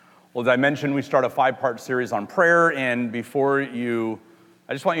Well, as I mentioned, we start a 5-part series on prayer, and I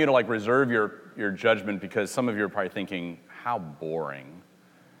just want you to reserve your judgment, because some of you are probably thinking, how boring,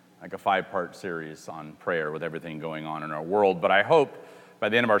 like a 5-part series on prayer with everything going on in our world. But I hope by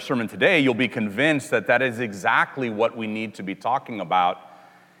the end of our sermon today, you'll be convinced that that is exactly what we need to be talking about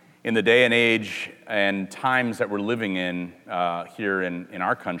in the day and age and times that we're living in here in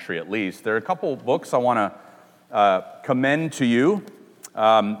our country, at least. There are a couple books I want to commend to you.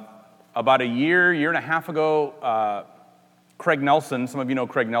 About a year and a half ago, Craig Nelson, some of you know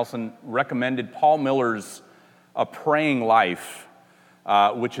Craig Nelson, recommended Paul Miller's A Praying Life,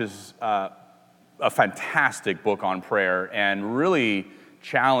 which is a fantastic book on prayer and really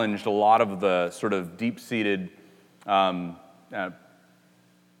challenged a lot of the sort of deep-seated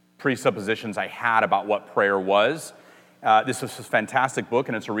presuppositions I had about what prayer was. This is a fantastic book,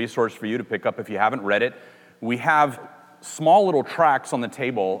 and it's a resource for you to pick up if you haven't read it. We have small little tracts on the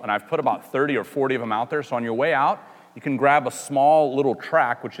table, and I've put about 30 or 40 of them out there, so on your way out, you can grab a small little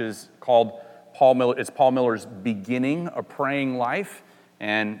tract, which is called Paul Miller's Beginning a Praying Life,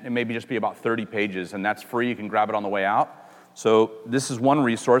 and it may just be about 30 pages, and that's free. You can grab it on the way out. So this is one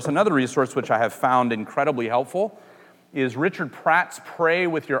resource. Another resource which I have found incredibly helpful is Richard Pratt's Pray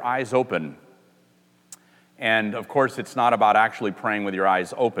with Your Eyes Open. And of course, it's not about actually praying with your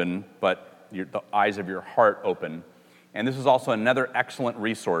eyes open, but the eyes of your heart open. And this is also another excellent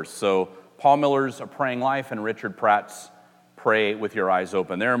resource. So Paul Miller's A Praying Life and Richard Pratt's Pray with Your Eyes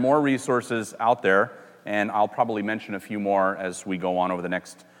Open. There are more resources out there, and I'll probably mention a few more as we go on over the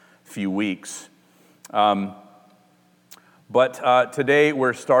next few weeks. But today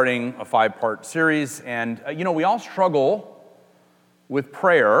we're starting a 5-part series, and we all struggle with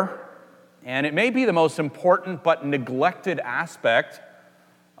prayer, and it may be the most important but neglected aspect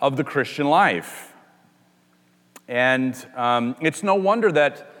of the Christian life. And it's no wonder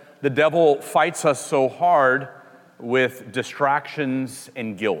that the devil fights us so hard with distractions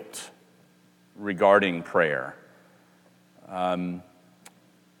and guilt regarding prayer. I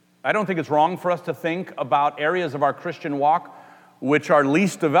don't think it's wrong for us to think about areas of our Christian walk which are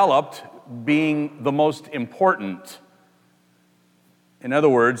least developed being the most important. In other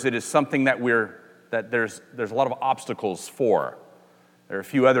words, it is something that there's a lot of obstacles for. There are a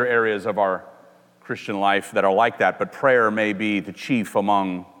few other areas of our Christian life that are like that, but prayer may be the chief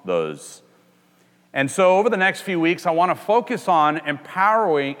among those. And so over the next few weeks, I want to focus on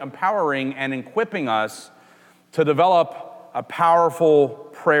empowering and equipping us to develop a powerful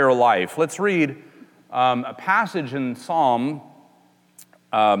prayer life. Let's read a passage in Psalm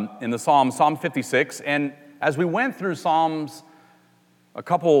 56. And as we went through Psalms a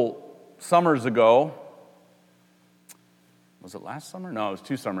couple summers ago, was it last summer? No, it was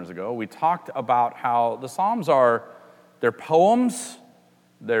 2 summers ago. We talked about how the Psalms they're poems,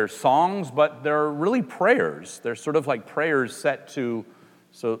 they're songs, but they're really prayers. They're sort of like prayers set to,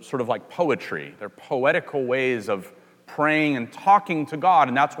 sort of like poetry. They're poetical ways of praying and talking to God,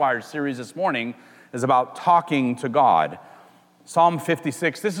 and that's why our series this morning is about talking to God. Psalm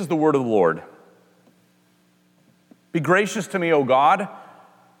 56, this is the word of the Lord. Be gracious to me, O God,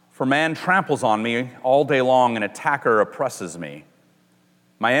 for man tramples on me all day long, an attacker oppresses me.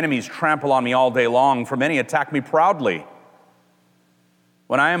 My enemies trample on me all day long, for many attack me proudly.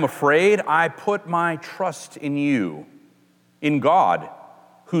 When I am afraid, I put my trust in you, in God,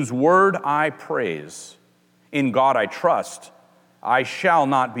 whose word I praise. In God I trust. I shall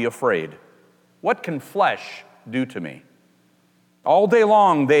not be afraid. What can flesh do to me? All day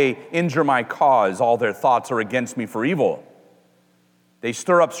long they injure my cause. All their thoughts are against me for evil. They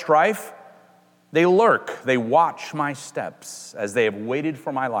stir up strife. They lurk. They watch my steps as they have waited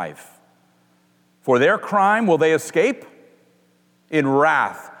for my life. For their crime will they escape? In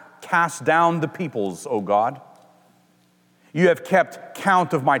wrath, cast down the peoples, O God. You have kept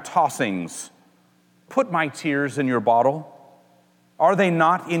count of my tossings. Put my tears in your bottle. Are they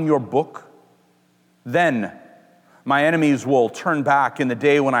not in your book? Then my enemies will turn back in the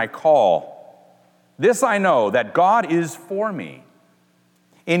day when I call. This I know, that God is for me.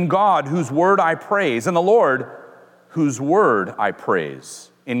 In God, whose word I praise, in the Lord, whose word I praise.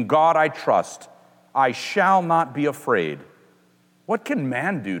 In God I trust. I shall not be afraid. What can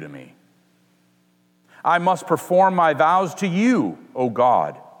man do to me? I must perform my vows to you, O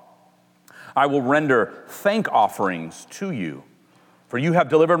God. I will render thank offerings to you. For you have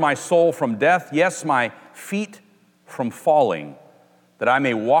delivered my soul from death, yes, my feet from falling, that I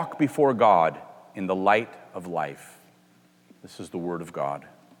may walk before God in the light of life. This is the word of God.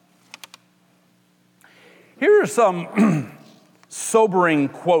 Here are some sobering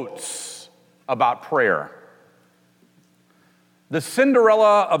quotes about prayer. The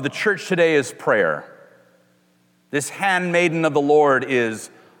Cinderella of the church today is prayer. This handmaiden of the Lord is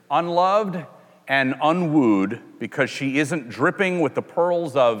unloved and unwooed because she isn't dripping with the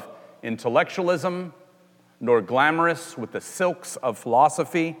pearls of intellectualism, nor glamorous with the silks of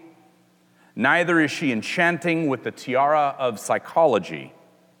philosophy. Neither is she enchanting with the tiara of psychology.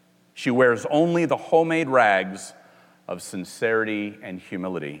 She wears only the homemade rags of sincerity and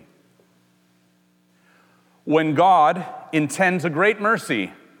humility. When God intends a great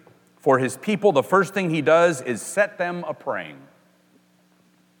mercy for his people, the first thing he does is set them a-praying.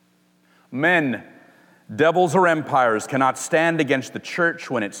 Men, devils, or empires cannot stand against the church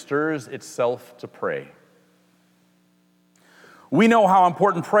when it stirs itself to pray. We know how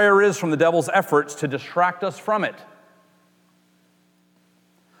important prayer is from the devil's efforts to distract us from it.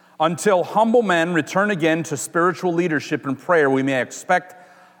 Until humble men return again to spiritual leadership and prayer, we may expect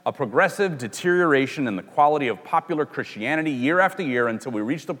a progressive deterioration in the quality of popular Christianity year after year until we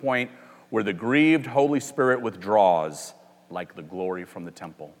reach the point where the grieved Holy Spirit withdraws like the glory from the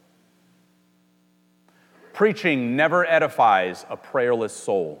temple. Preaching never edifies a prayerless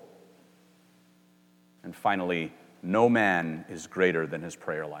soul. And finally, no man is greater than his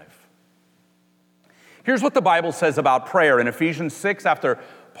prayer life. Here's what the Bible says about prayer. In Ephesians 6, after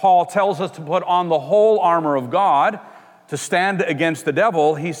Paul tells us to put on the whole armor of God to stand against the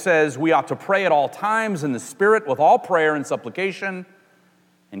devil, he says we ought to pray at all times in the Spirit with all prayer and supplication,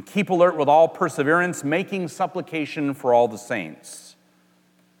 and keep alert with all perseverance, making supplication for all the saints.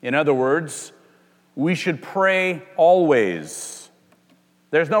 In other words, we should pray always.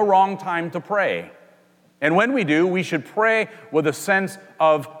 There's no wrong time to pray. And when we do, we should pray with a sense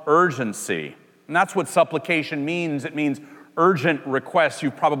of urgency. And that's what supplication means. It means urgent requests.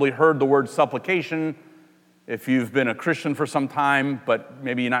 You've probably heard the word supplication if you've been a Christian for some time, but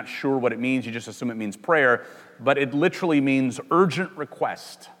maybe you're not sure what it means. You just assume it means prayer. But it literally means urgent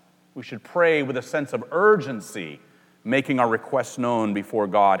request. We should pray with a sense of urgency, making our requests known before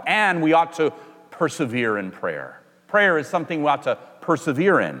God. And we ought to persevere in prayer. Prayer is something we ought to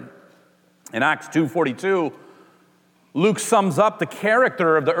persevere in. In Acts 2:42, Luke sums up the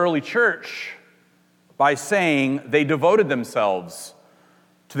character of the early church by saying they devoted themselves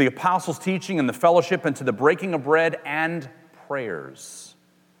to the apostles' teaching and the fellowship and to the breaking of bread and prayers.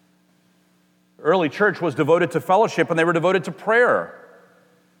 The early church was devoted to fellowship and they were devoted to prayer.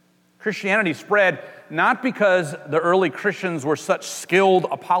 Christianity spread not because the early Christians were such skilled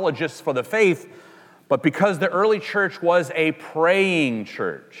apologists for the faith, but because the early church was a praying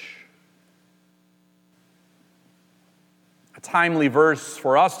church. A timely verse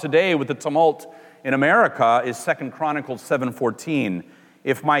for us today with the tumult in America is 2 Chronicles 7:14.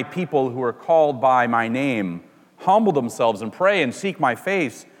 If my people who are called by my name humble themselves and pray and seek my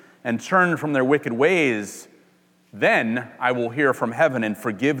face and turn from their wicked ways, then I will hear from heaven and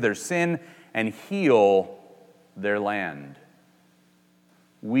forgive their sin and heal their land.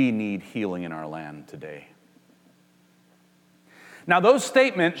 We need healing in our land today. Now, those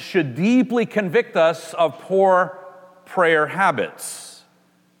statements should deeply convict us of poor prayer habits.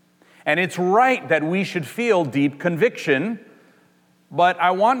 And it's right that we should feel deep conviction, but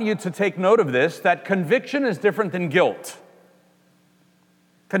I want you to take note of this, that conviction is different than guilt.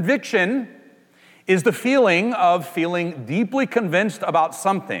 Conviction is the feeling of feeling deeply convinced about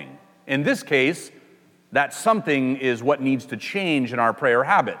something. In this case, that something is what needs to change in our prayer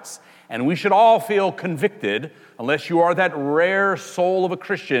habits. And we should all feel convicted, unless you are that rare soul of a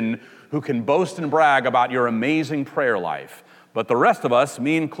Christian who can boast and brag about your amazing prayer life. But the rest of us,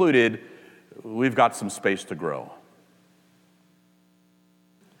 me included, we've got some space to grow.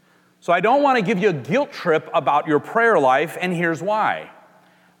 So I don't want to give you a guilt trip about your prayer life, and here's why.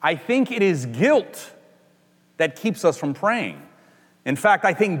 I think it is guilt that keeps us from praying. In fact,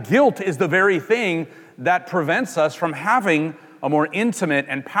 I think guilt is the very thing that prevents us from having a more intimate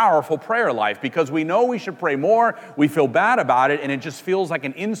and powerful prayer life, because we know we should pray more, we feel bad about it, and it just feels like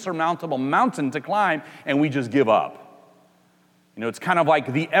an insurmountable mountain to climb, and we just give up. You know, it's kind of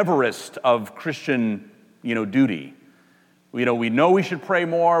like the Everest of Christian, duty. We know we should pray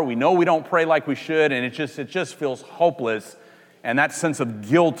more, we know we don't pray like we should, and it just feels hopeless, and that sense of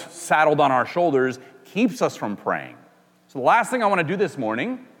guilt saddled on our shoulders keeps us from praying. So the last thing I want to do this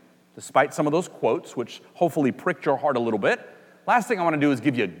morning, despite some of those quotes, which hopefully pricked your heart a little bit, last thing I want to do is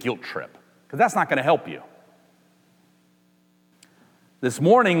give you a guilt trip, because that's not going to help you. This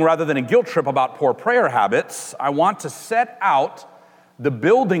morning, rather than a guilt trip about poor prayer habits, I want to set out the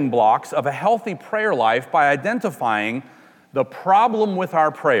building blocks of a healthy prayer life by identifying the problem with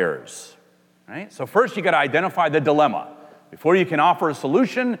our prayers. Right? So first, you got to identify the dilemma. Before you can offer a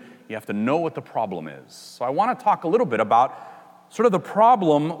solution, you have to know what the problem is. So I want to talk a little bit about sort of the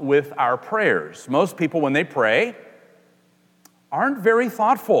problem with our prayers. Most people, when they pray, aren't very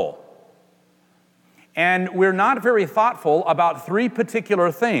thoughtful. And we're not very thoughtful about three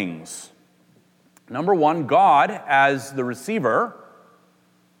particular things. Number one, God as the receiver,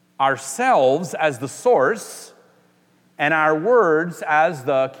 ourselves as the source, and our words as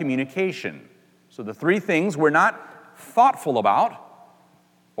the communication. So the three things we're not thoughtful about,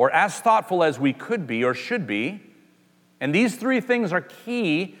 or as thoughtful as we could be or should be. And these three things are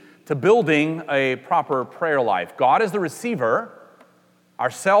key to building a proper prayer life. God as the receiver,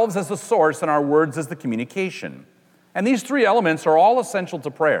 ourselves as the source, and our words as the communication. And these three elements are all essential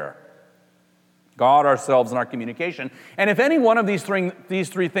to prayer. God, ourselves, and our communication. And if any one of these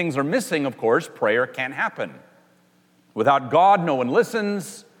three things are missing, of course, prayer can't happen. Without God, no one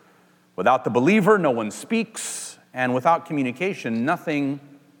listens. Without the believer, no one speaks. And without communication, nothing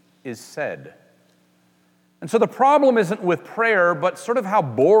is said. And so the problem isn't with prayer, but sort of how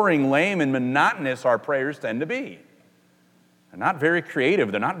boring, lame, and monotonous our prayers tend to be. They're not very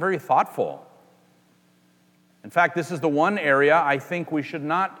creative. They're not very thoughtful. In fact, this is the one area I think we should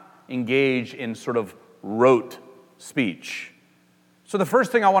not engage in sort of rote speech. So the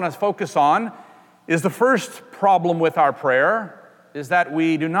first thing I want to focus on is the first problem with our prayer is that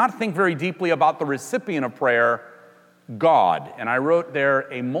we do not think very deeply about the recipient of prayer, God. And I wrote there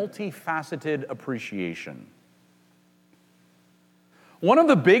a multifaceted appreciation. One of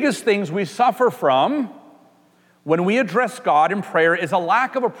the biggest things we suffer from when we address God in prayer is a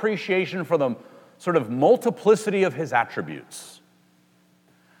lack of appreciation for the sort of multiplicity of His attributes.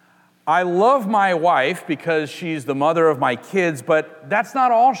 I love my wife because she's the mother of my kids, but that's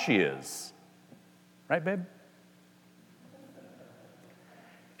not all she is. Right, babe?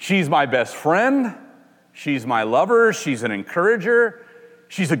 She's my best friend. She's my lover. She's an encourager.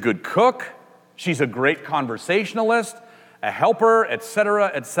 She's a good cook. She's a great conversationalist, a helper,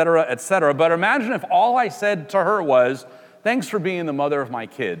 etc., etc., etc. But imagine if all I said to her was, thanks for being the mother of my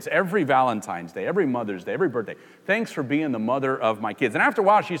kids. Every Valentine's Day, every Mother's Day, every birthday. Thanks for being the mother of my kids. And after a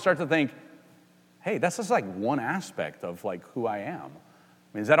while, she starts to think, hey, that's just like one aspect of like who I am.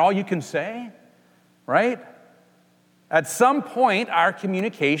 I mean, is that all you can say? Right? At some point, our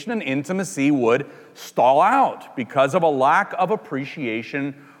communication and intimacy would stall out because of a lack of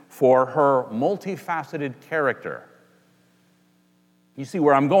appreciation for her multifaceted character. You see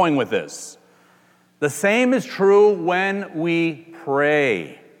where I'm going with this. The same is true when we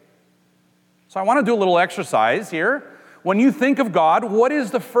pray. So I want to do a little exercise here. When you think of God, what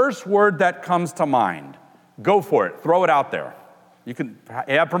is the first word that comes to mind? Go for it. Throw it out there. You can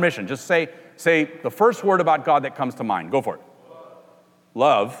have permission. Just say the first word about God that comes to mind. Go for it.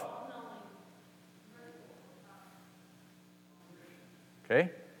 Love.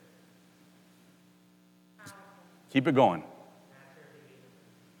 Okay. Keep it going.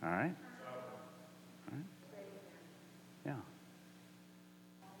 All right. Yeah.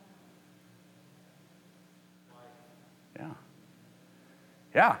 Yeah.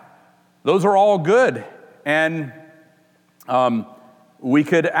 Yeah. Those are all good. And we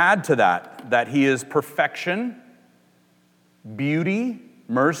could add to that He is perfection, beauty,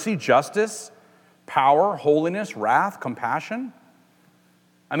 mercy, justice, power, holiness, wrath, compassion.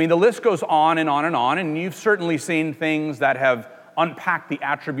 I mean, the list goes on and on and on, and you've certainly seen things that have unpacked the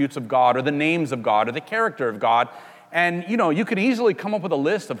attributes of God or the names of God or the character of God. And, you could easily come up with a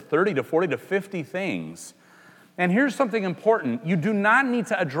list of 30 to 40 to 50 things. And here's something important. You do not need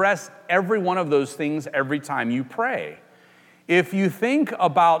to address every one of those things every time you pray. If you think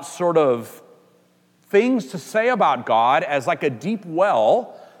about sort of things to say about God as like a deep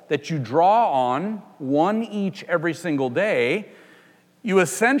well that you draw on, one each every single day, you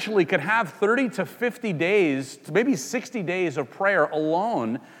essentially could have 30 to 50 days, to maybe 60 days of prayer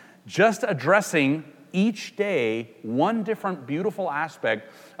alone, just addressing each day one different beautiful aspect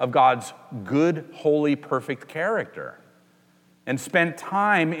of God's good, holy, perfect character, and spend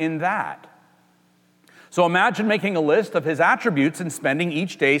time in that. So imagine making a list of His attributes and spending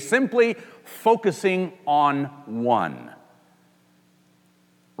each day simply focusing on one.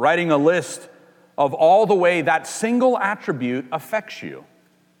 Writing a list of all the way that single attribute affects you.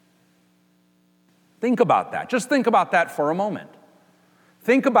 Think about that. Just think about that for a moment.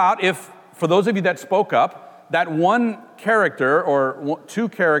 Think about if, for those of you that spoke up, that one character or two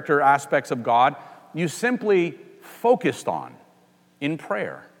character aspects of God you simply focused on in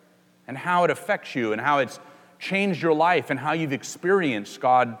prayer, and how it affects you, and how it's changed your life, and how you've experienced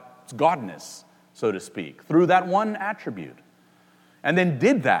God's godness, so to speak, through that one attribute. And then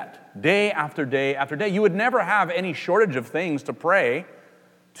did that day after day after day. You would never have any shortage of things to pray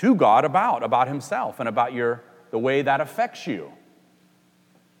to God about Himself and about the way that affects you.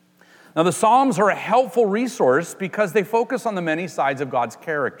 Now, the Psalms are a helpful resource because they focus on the many sides of God's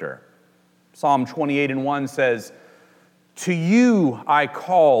character. Psalm 28:1 says, "To you I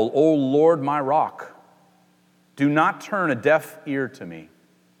call, O Lord my rock. Do not turn a deaf ear to me."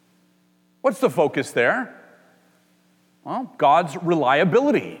 What's the focus there? Well, God's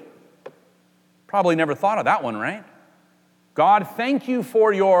reliability. Probably never thought of that one, right? God, thank you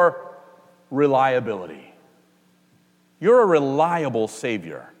for your reliability. You're a reliable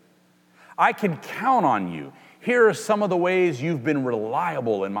Savior. I can count on you. Here are some of the ways you've been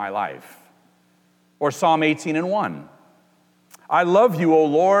reliable in my life. Or Psalm 18:1. I love you, O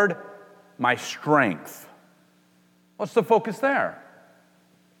Lord, my strength. What's the focus there?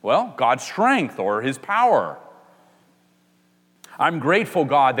 Well, God's strength or his power. I'm grateful,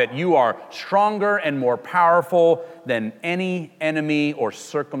 God, that you are stronger and more powerful than any enemy or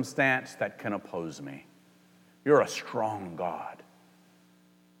circumstance that can oppose me. You're a strong God.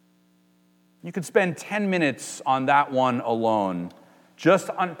 You could spend 10 minutes on that one alone, just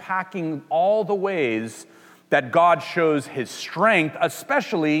unpacking all the ways that God shows his strength,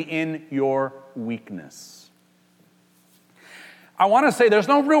 especially in your weakness. I want to say there's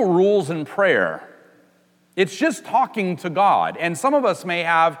no real rules in prayer. It's just talking to God. And some of us may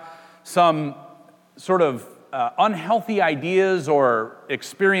have some sort of unhealthy ideas or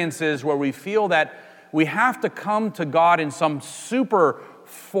experiences where we feel that we have to come to God in some super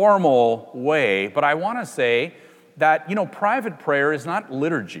formal way. But I want to say that, private prayer is not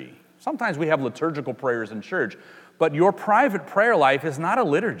liturgy. Sometimes we have liturgical prayers in church, but your private prayer life is not a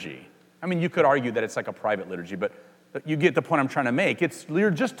liturgy. I mean, you could argue that it's like a private liturgy, but you get the point I'm trying to make.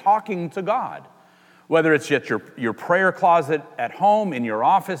 You're just talking to God. Whether it's at your prayer closet at home, in your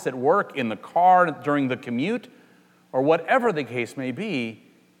office, at work, in the car, during the commute, or whatever the case may be,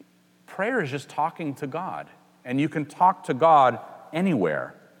 prayer is just talking to God. And you can talk to God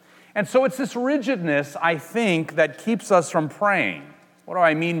anywhere. And so it's this rigidness, I think, that keeps us from praying. What do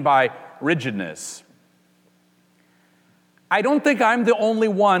I mean by rigidness? I don't think I'm the only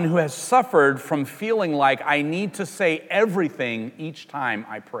one who has suffered from feeling like I need to say everything each time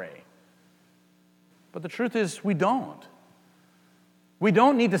I pray. But the truth is, we don't. We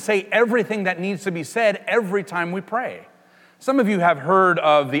don't need to say everything that needs to be said every time we pray. Some of you have heard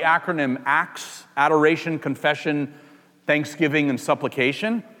of the acronym ACTS: Adoration, Confession, Thanksgiving, and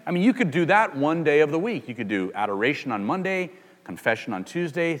Supplication. I mean, you could do that one day of the week. You could do adoration on Monday, confession on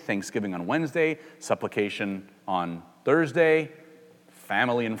Tuesday, Thanksgiving on Wednesday, supplication on Thursday,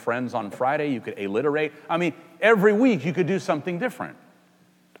 family and friends on Friday. You could alliterate. I mean, every week you could do something different.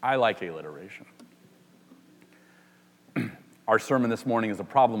 I like alliteration. Our sermon this morning is a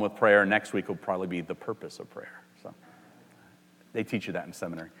problem with prayer. Next week will probably be the purpose of prayer. So they teach you that in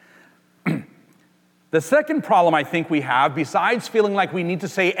seminary. The second problem I think we have, besides feeling like we need to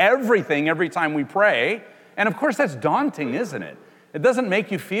say everything every time we pray, and of course that's daunting, isn't it? It doesn't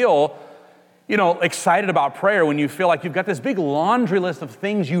make you feel, excited about prayer when you feel like you've got this big laundry list of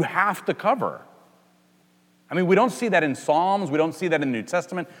things you have to cover. I mean, we don't see that in Psalms. We don't see that in the New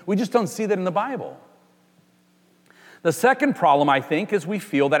Testament. We just don't see that in the Bible. The second problem, I think, is we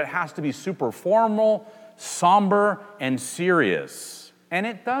feel that it has to be super formal, somber, and serious. And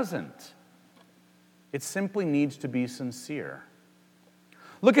it doesn't. It simply needs to be sincere.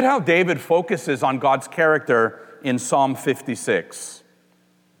 Look at how David focuses on God's character in Psalm 56.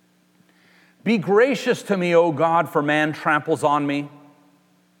 Be gracious to me, O God, for man tramples on me.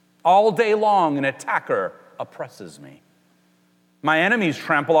 All day long an attacker oppresses me. My enemies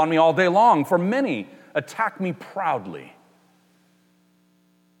trample on me all day long, for many attack me proudly.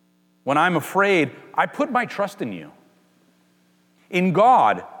 When I'm afraid, I put my trust in you. In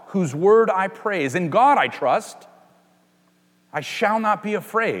God, whose word I praise, in God I trust, I shall not be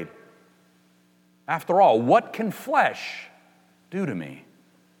afraid. After all, what can flesh do to me?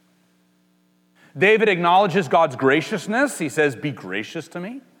 David acknowledges God's graciousness. He says, be gracious to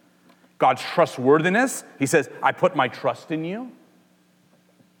me. God's trustworthiness. He says, I put my trust in you.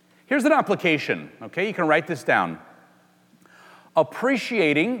 Here's an application, okay? You can write this down.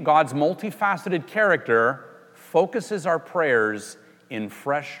 Appreciating God's multifaceted character focuses our prayers in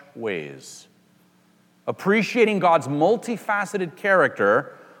fresh ways. Appreciating God's multifaceted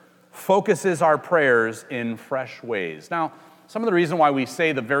character focuses our prayers in fresh ways. Now, some of the reason why we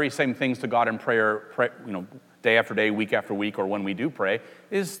say the very same things to God in prayer, day after day, week after week, or when we do pray,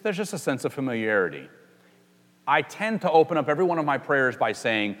 is there's just a sense of familiarity. I tend to open up every one of my prayers by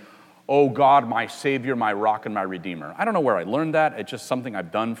saying, oh God, my Savior, my rock, and my Redeemer. I don't know where I learned that. It's just something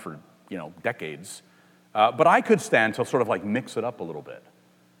I've done for, decades. But I could stand to sort of like mix it up a little bit,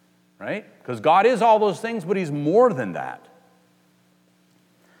 right? Because God is all those things, but he's more than that.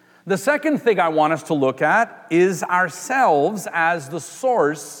 The second thing I want us to look at is ourselves as the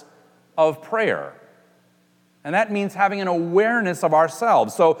source of prayer. And that means having an awareness of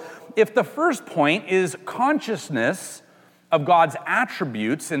ourselves. So if the first point is consciousness of God's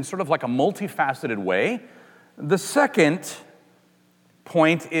attributes in sort of like a multifaceted way, the second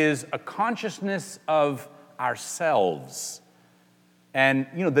point is a consciousness of ourselves and,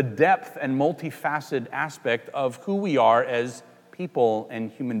 the depth and multifaceted aspect of who we are as people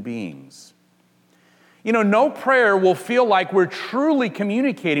and human beings. No prayer will feel like we're truly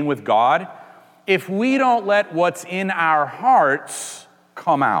communicating with God if we don't let what's in our hearts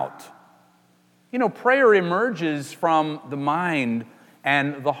come out. Prayer emerges from the mind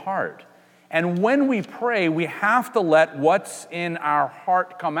and the heart. And when we pray, we have to let what's in our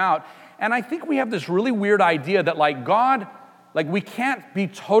heart come out. And I think we have this really weird idea that we can't be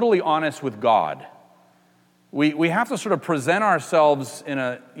totally honest with God. We have to sort of present ourselves in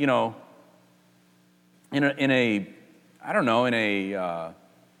a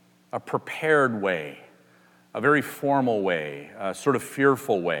prepared way, a very formal way, a sort of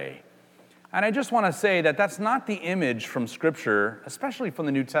fearful way. And I just want to say that that's not the image from Scripture, especially from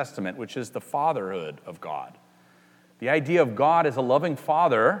the New Testament, which is the fatherhood of God. The idea of God as a loving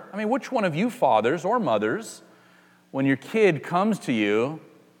father. I mean, which one of you fathers or mothers, when your kid comes to you,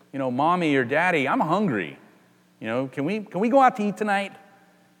 mommy or daddy, I'm hungry. Can we go out to eat tonight?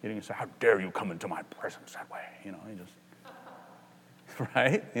 You say, how dare you come into my presence that way?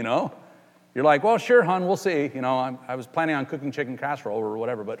 Right? You're like, well, sure, hon, we'll see. I was planning on cooking chicken casserole or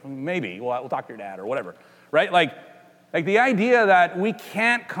whatever, but maybe we'll talk to your dad or whatever, right? Like the idea that we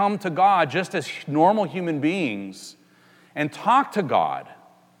can't come to God just as normal human beings and talk to God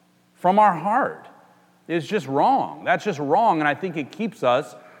from our heart is just wrong. That's just wrong, and I think it keeps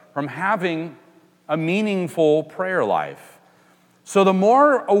us from having a meaningful prayer life. So the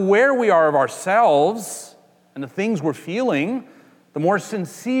more aware we are of ourselves and the things we're feeling, the more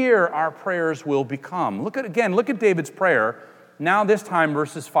sincere our prayers will become. Look at David's prayer, now this time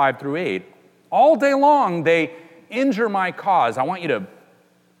verses 5 through 8. All day long they injure my cause. I'm going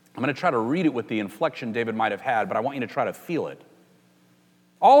to try to read it with the inflection David might have had, but I want you to try to feel it.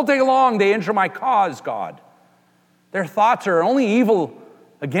 All day long they injure my cause, God. Their thoughts are only evil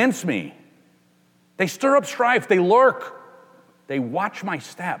against me. They stir up strife, they lurk. They watch my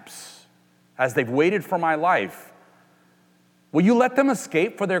steps as they've waited for my life. Will you let them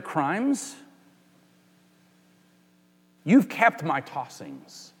escape for their crimes? You've kept my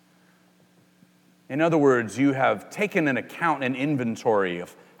tossings. In other words, you have taken an account and inventory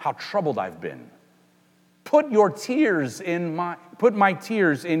of how troubled I've been. Put my tears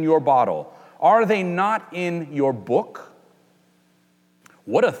in your bottle. Are they not in your book?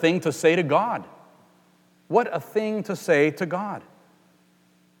 What a thing to say to God. What a thing to say to God.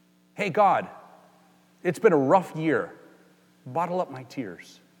 Hey, God, it's been a rough year. Bottle up my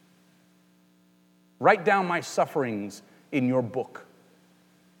tears. Write down my sufferings in your book.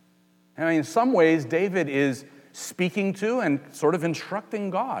 And in some ways, David is speaking to and sort of instructing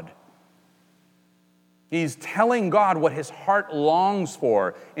God. He's telling God what his heart longs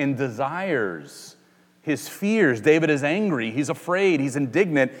for and desires, his fears. David is angry, he's afraid, he's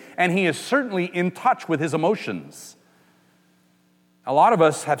indignant, and he is certainly in touch with his emotions. A lot of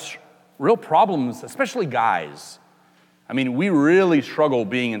us have real problems, especially guys. I mean, we really struggle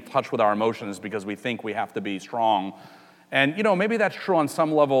being in touch with our emotions because we think we have to be strong. And, maybe that's true on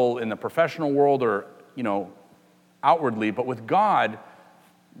some level in the professional world or, outwardly, but with God,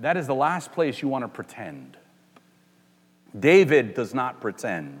 that is the last place you want to pretend. David does not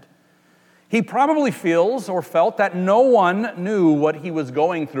pretend. He probably feels or felt that no one knew what he was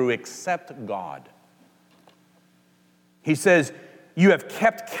going through except God. He says, you have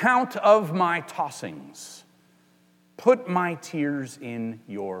kept count of my tossings. Put my tears in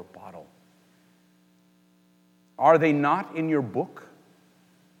your bottle. Are they not in your book?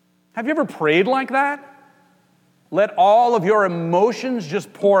 Have you ever prayed like that? Let all of your emotions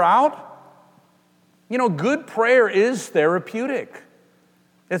just pour out? Good prayer is therapeutic.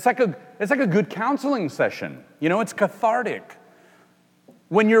 It's like a good counseling session. It's cathartic.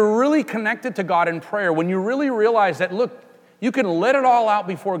 When you're really connected to God in prayer, when you really realize that, look, you can let it all out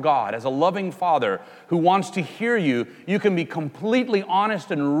before God as a loving Father who wants to hear you. You can be completely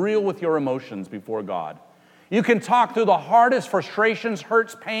honest and real with your emotions before God. You can talk through the hardest frustrations,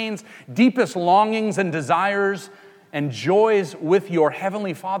 hurts, pains, deepest longings and desires and joys with your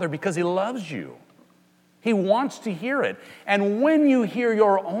Heavenly Father because He loves you. He wants to hear it. And when you hear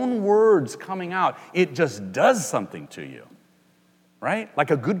your own words coming out, it just does something to you, right? Like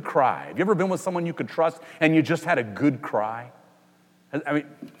a good cry. Have you ever been with someone you could trust and you just had a good cry? I mean,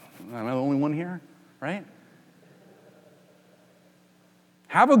 am I the only one here, right?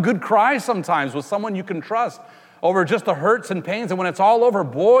 Have a good cry sometimes with someone you can trust over just the hurts and pains. And when it's all over,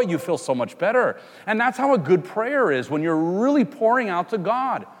 boy, you feel so much better. And that's how a good prayer is, when you're really pouring out to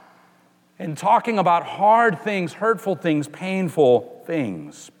God and talking about hard things, hurtful things, painful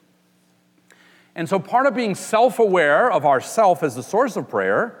things. And so part of being self-aware of ourself as the source of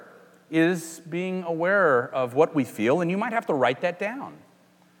prayer is being aware of what we feel, and you might have to write that down.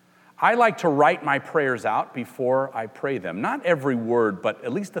 I like to write my prayers out before I pray them. Not every word, but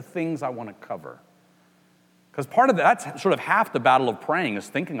at least the things I want to cover. Because part of that's sort of half the battle of praying is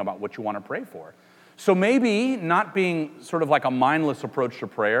thinking about what you want to pray for. So maybe not being sort of like a mindless approach to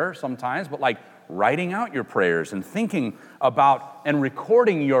prayer sometimes, but like writing out your prayers and thinking about and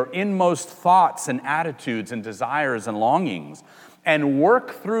recording your inmost thoughts and attitudes and desires and longings, and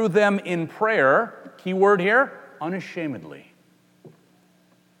work through them in prayer, key word here, unashamedly.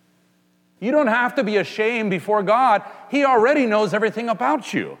 You don't have to be ashamed before God. He already knows everything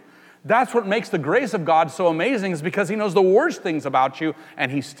about you. That's what makes the grace of God so amazing, is because He knows the worst things about you,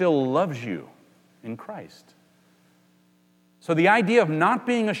 and He still loves you in Christ. So the idea of not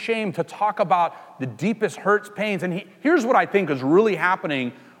being ashamed to talk about the deepest hurts, pains, and here's what I think is really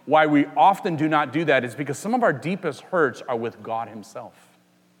happening, why we often do not do that, is because some of our deepest hurts are with God Himself.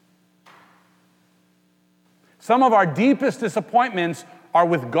 Some of our deepest disappointments are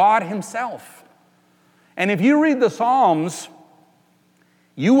with God Himself. And if you read the Psalms,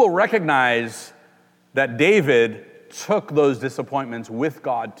 you will recognize that David took those disappointments with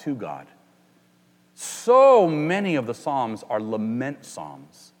God to God. So many of the Psalms are lament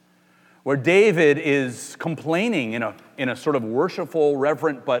psalms, where David is complaining in a sort of worshipful,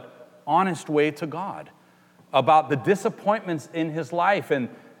 reverent, but honest way to God about the disappointments in his life and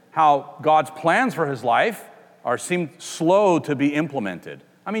how God's plans for his life seem slow to be implemented.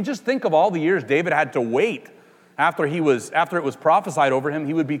 I mean, just think of all the years David had to wait after it was prophesied over him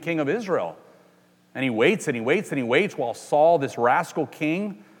he would be king of Israel. And he waits and he waits and he waits while Saul, this rascal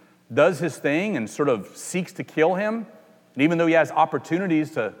king, does his thing and sort of seeks to kill him. And even though he has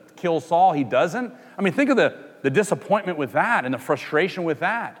opportunities to kill Saul, he doesn't. I mean, think of the disappointment with that and the frustration with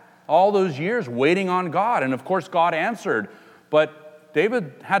that. All those years waiting on God. And of course, God answered. But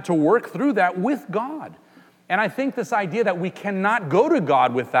David had to work through that with God. And I think this idea that we cannot go to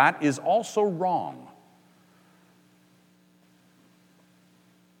God with that is also wrong.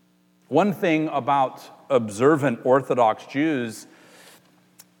 One thing about observant Orthodox Jews,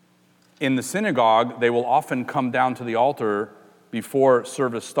 in the synagogue, they will often come down to the altar before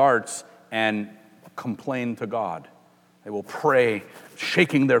service starts and complain to God. They will pray,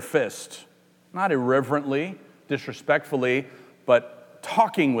 shaking their fist, not irreverently, disrespectfully, but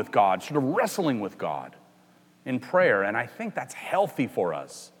talking with God, sort of wrestling with God in prayer. And I think that's healthy for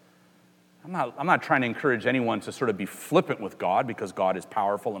us. I'm not trying to encourage anyone to sort of be flippant with God, because God is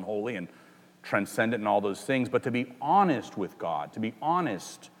powerful and holy and transcendent and all those things, but to be honest with God, to be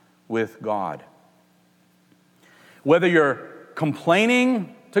honest with God. Whether you're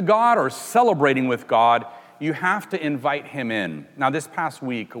complaining to God or celebrating with God, you have to invite Him in. Now, this past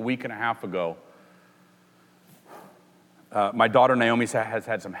week, a week and a half ago, my daughter Naomi has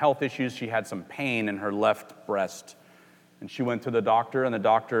had some health issues. She had some pain in her left breast. And she went to the doctor, and the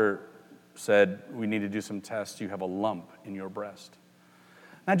doctor said, "We need to do some tests. You have a lump in your breast."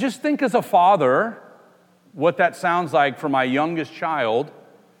 Now, just think as a father what that sounds like for my youngest child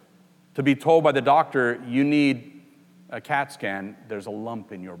to be told by the doctor, "You need a CAT scan. There's a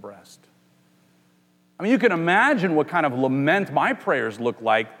lump in your breast." I mean, you can imagine what kind of lament my prayers looked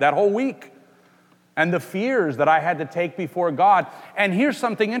like that whole week, and the fears that I had to take before God. And here's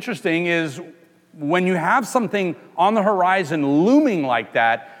something interesting is when you have something on the horizon looming like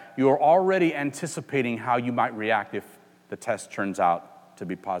that, you're already anticipating how you might react if the test turns out to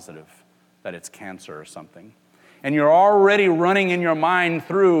be positive, that it's cancer or something. And you're already running in your mind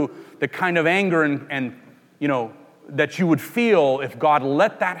through the kind of anger and that you would feel if God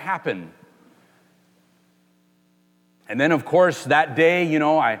let that happen. And then, of course, that day,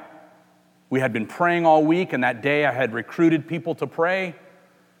 we had been praying all week, and that day I had recruited people to pray.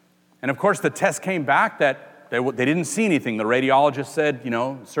 And of course, the test came back that they didn't see anything. The radiologist said,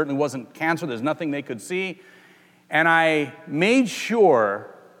 it certainly wasn't cancer. There's nothing they could see. And I made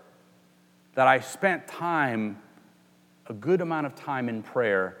sure that I spent a good amount of time in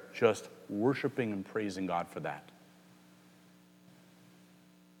prayer, just worshiping and praising God for that.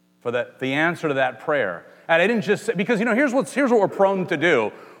 For the answer to that prayer. And I didn't just say, because here's what we're prone to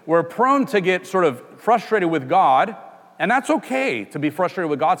do. We're prone to get sort of frustrated with God, and that's okay to be frustrated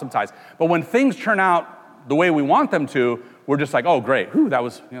with God sometimes. But when things turn out the way we want them to, we're just like, oh, great, whew, that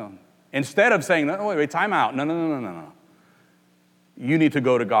was, Instead of saying, no, wait, time out. No. You need to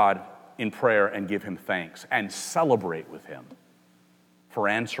go to God in prayer and give him thanks and celebrate with him for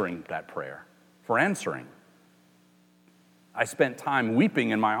answering that prayer, for answering. I spent time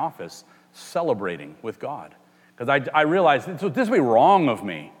weeping in my office, celebrating with God, because I realized this would be wrong of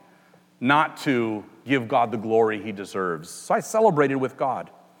me not to give God the glory he deserves. So I celebrated with God.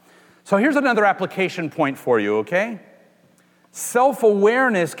 So here's another application point for you, okay?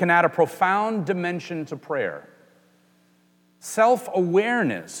 Self-awareness can add a profound dimension to prayer.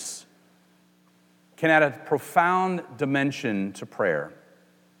 Self-awareness can add a profound dimension to prayer.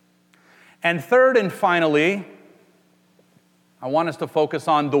 And third and finally, I want us to focus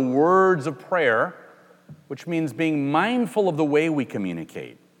on the words of prayer, which means being mindful of the way we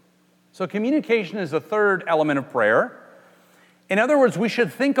communicate. So communication is the third element of prayer. In other words, we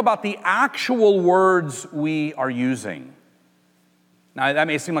should think about the actual words we are using. Now, that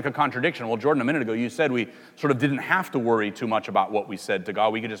may seem like a contradiction. Well, Jordan, a minute ago, you said we sort of didn't have to worry too much about what we said to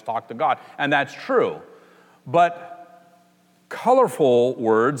God. We could just talk to God. And that's true. But colorful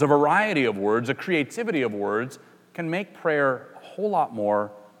words, a variety of words, a creativity of words can make prayer a whole lot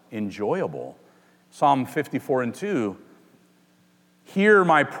more enjoyable. Psalm 54:2, hear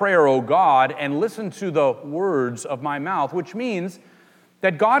my prayer, O God, and listen to the words of my mouth, which means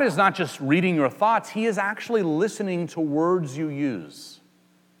that God is not just reading your thoughts, he is actually listening to words you use.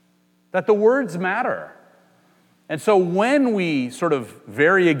 That the words matter. And so when we sort of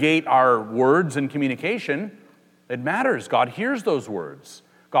variegate our words in communication, it matters. God hears those words.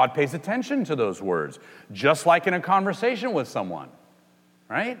 God pays attention to those words, just like in a conversation with someone,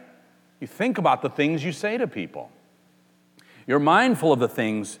 right? You think about the things you say to people. You're mindful of the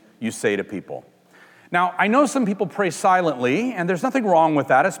things you say to people. Now, I know some people pray silently, and there's nothing wrong with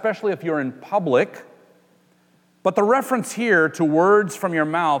that, especially if you're in public. But the reference here to words from your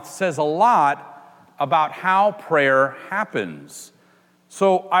mouth says a lot about how prayer happens.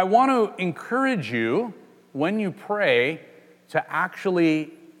 So I want to encourage you, when you pray, to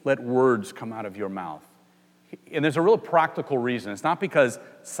actually let words come out of your mouth. And there's a real practical reason. It's not because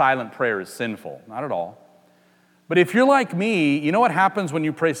silent prayer is sinful, not at all. But if you're like me, you know what happens when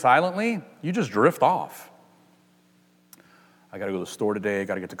you pray silently? You just drift off. I got to go to the store today. I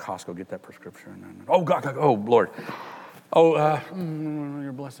got to get to Costco, get that prescription. Oh, God, oh, Lord. Oh,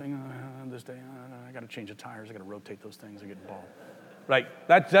 your blessing this day. I got to change the tires. I got to rotate those things. I get involved. Right?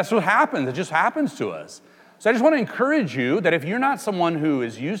 That's what happens. It just happens to us. So I just want to encourage you that if you're not someone who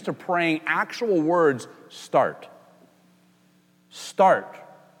is used to praying actual words, start. Start.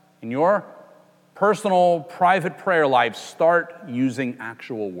 In your personal, private prayer life, start using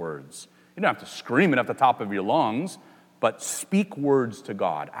actual words. You don't have to scream it at the top of your lungs, but speak words to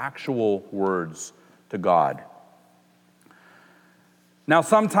God, actual words to God. Now,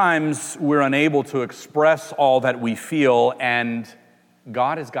 sometimes we're unable to express all that we feel, and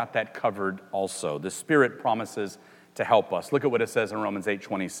God has got that covered also. The Spirit promises to help us. Look at what it says in Romans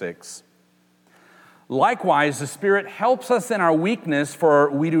 8:26. Likewise, the Spirit helps us in our weakness, for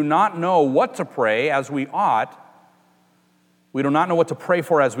we do not know what to pray as we ought. We do not know what to pray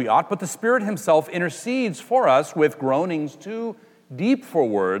for as we ought, but the Spirit himself intercedes for us with groanings too deep for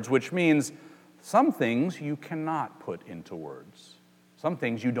words, which means some things you cannot put into words. Some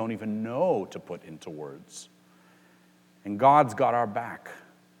things you don't even know to put into words. And God's got our back,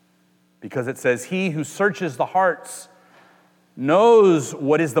 because it says, he who searches the hearts knows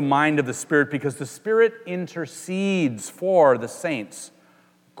what is the mind of the Spirit, because the Spirit intercedes for the saints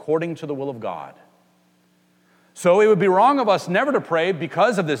according to the will of God. So it would be wrong of us never to pray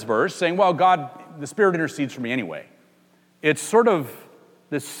because of this verse, saying, well, God, the Spirit intercedes for me anyway. It's sort of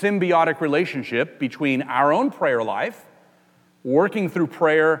this symbiotic relationship between our own prayer life, working through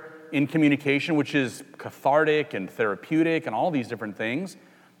prayer in communication, which is cathartic and therapeutic and all these different things,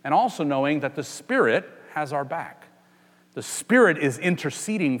 and also knowing that the Spirit has our back. The Spirit is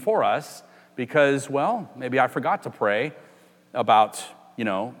interceding for us because, well, maybe I forgot to pray about,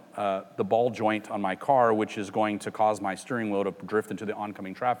 the ball joint on my car, which is going to cause my steering wheel to drift into the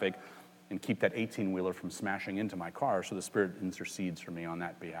oncoming traffic and keep that 18-wheeler from smashing into my car. So the Spirit intercedes for me on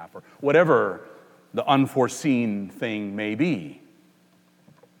that behalf, or whatever the unforeseen thing may be.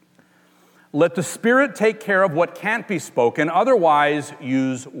 Let the Spirit take care of what can't be spoken, otherwise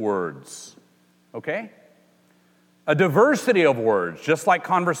use words. Okay? A diversity of words, just like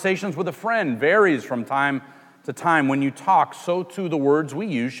conversations with a friend, varies from time to time. When you talk, so too the words we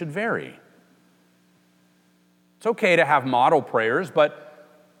use should vary. It's okay to have model prayers, but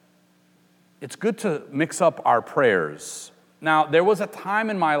it's good to mix up our prayers. Now, there was a time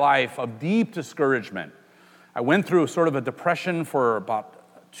in my life of deep discouragement. I went through sort of a depression for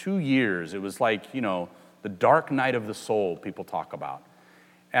about 2 years. It was like, the dark night of the soul people talk about.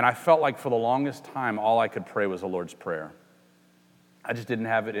 And I felt like for the longest time, all I could pray was the Lord's Prayer. I just didn't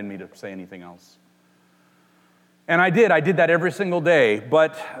have it in me to say anything else. And I did that every single day.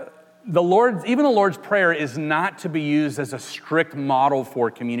 But even the Lord's Prayer is not to be used as a strict model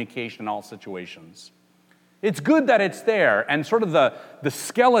for communication in all situations. It's good that it's there, and sort of the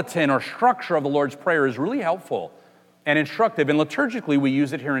skeleton or structure of the Lord's Prayer is really helpful and instructive. And liturgically, we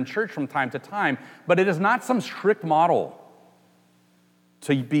use it here in church from time to time, but it is not some strict model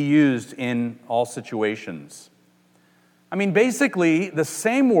to be used in all situations. I mean, basically, the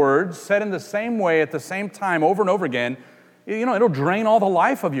same words said in the same way at the same time over and over again, it'll drain all the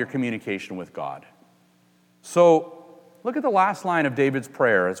life of your communication with God. So look at the last line of David's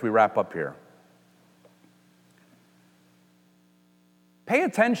prayer as we wrap up here. Pay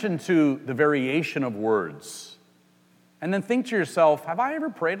attention to the variation of words, and then think to yourself, have I ever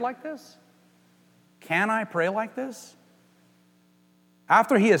prayed like this? Can I pray like this?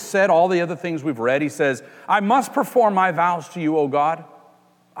 After he has said all the other things we've read, he says, I must perform my vows to you, O God.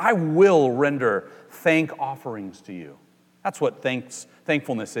 I will render thank offerings to you. That's what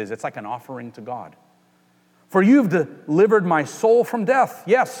thankfulness is. It's like an offering to God. For you've delivered my soul from death,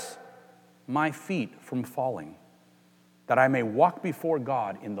 yes, my feet from falling, that I may walk before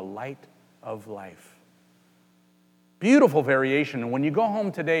God in the light of life. Beautiful variation. And when you go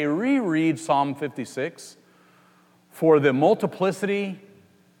home today, reread Psalm 56 for the multiplicity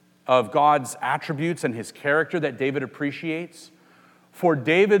of God's attributes and his character that David appreciates, for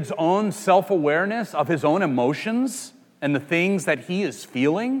David's own self-awareness of his own emotions and the things that he is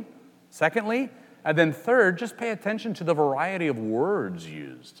feeling, secondly. And then third, just pay attention to the variety of words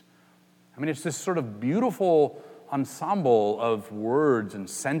used. I mean, it's this sort of beautiful ensemble of words and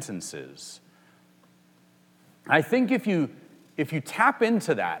sentences. I think if you tap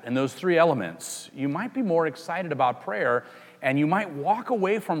into that and those three elements, you might be more excited about prayer, and you might walk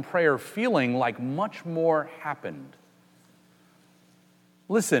away from prayer feeling like much more happened.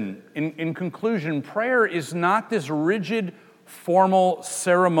 Listen, in conclusion, prayer is not this rigid, formal,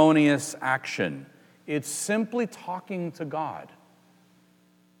 ceremonious action. It's simply talking to God.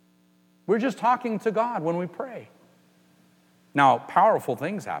 We're just talking to God when we pray. Now, powerful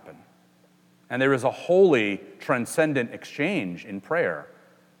things happen, and there is a holy, transcendent exchange in prayer.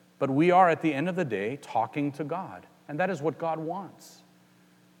 But we are, at the end of the day, talking to God, and that is what God wants.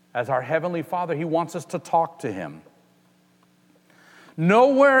 As our Heavenly Father, He wants us to talk to Him.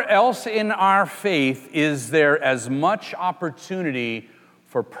 Nowhere else in our faith is there as much opportunity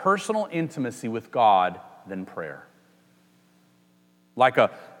for personal intimacy with God than prayer. Like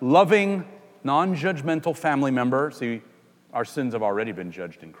a loving, non-judgmental family member, see, our sins have already been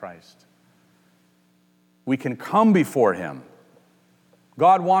judged in Christ. We can come before Him.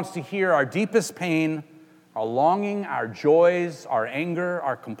 God wants to hear our deepest pain, our longing, our joys, our anger,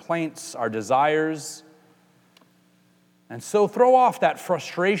 our complaints, our desires. And so throw off that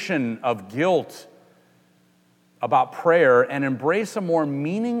frustration of guilt about prayer and embrace a more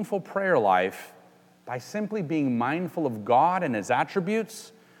meaningful prayer life by simply being mindful of God and His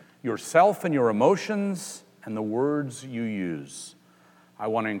attributes, yourself and your emotions, and the words you use. I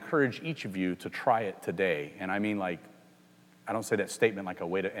want to encourage each of you to try it today. And I mean, I don't say that statement like a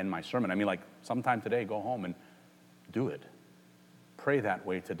way to end my sermon. I mean, sometime today, go home and do it. Pray that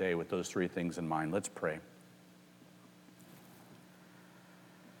way today with those three things in mind. Let's pray.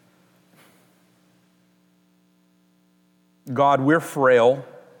 God, we're frail.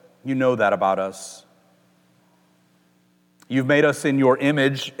 You know that about us. You've made us in your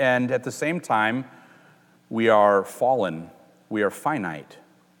image, and at the same time, we are fallen. We are finite.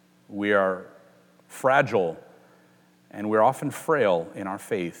 We are fragile, and we're often frail in our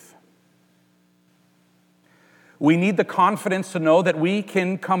faith. We need the confidence to know that we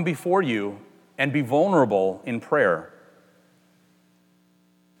can come before you and be vulnerable in prayer.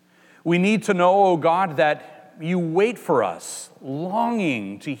 We need to know, oh God, that you wait for us,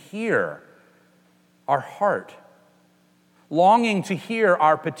 longing to hear our heart, longing to hear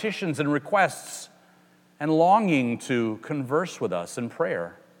our petitions and requests, and longing to converse with us in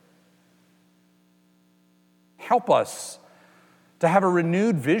prayer. Help us to have a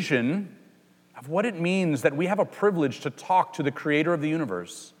renewed vision of what it means that we have a privilege to talk to the Creator of the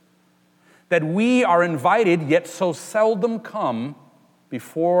universe, that we are invited, yet so seldom come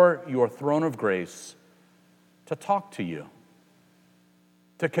before your throne of grace to talk to you,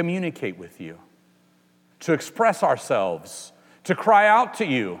 to communicate with you, to express ourselves, to cry out to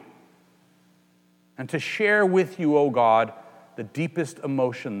you, and to share with you, O God, the deepest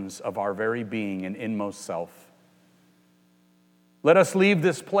emotions of our very being and inmost self. Let us leave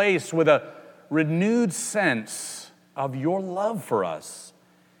this place with a renewed sense of your love for us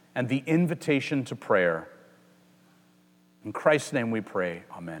and the invitation to prayer. In Christ's name we pray,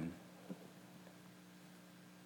 amen.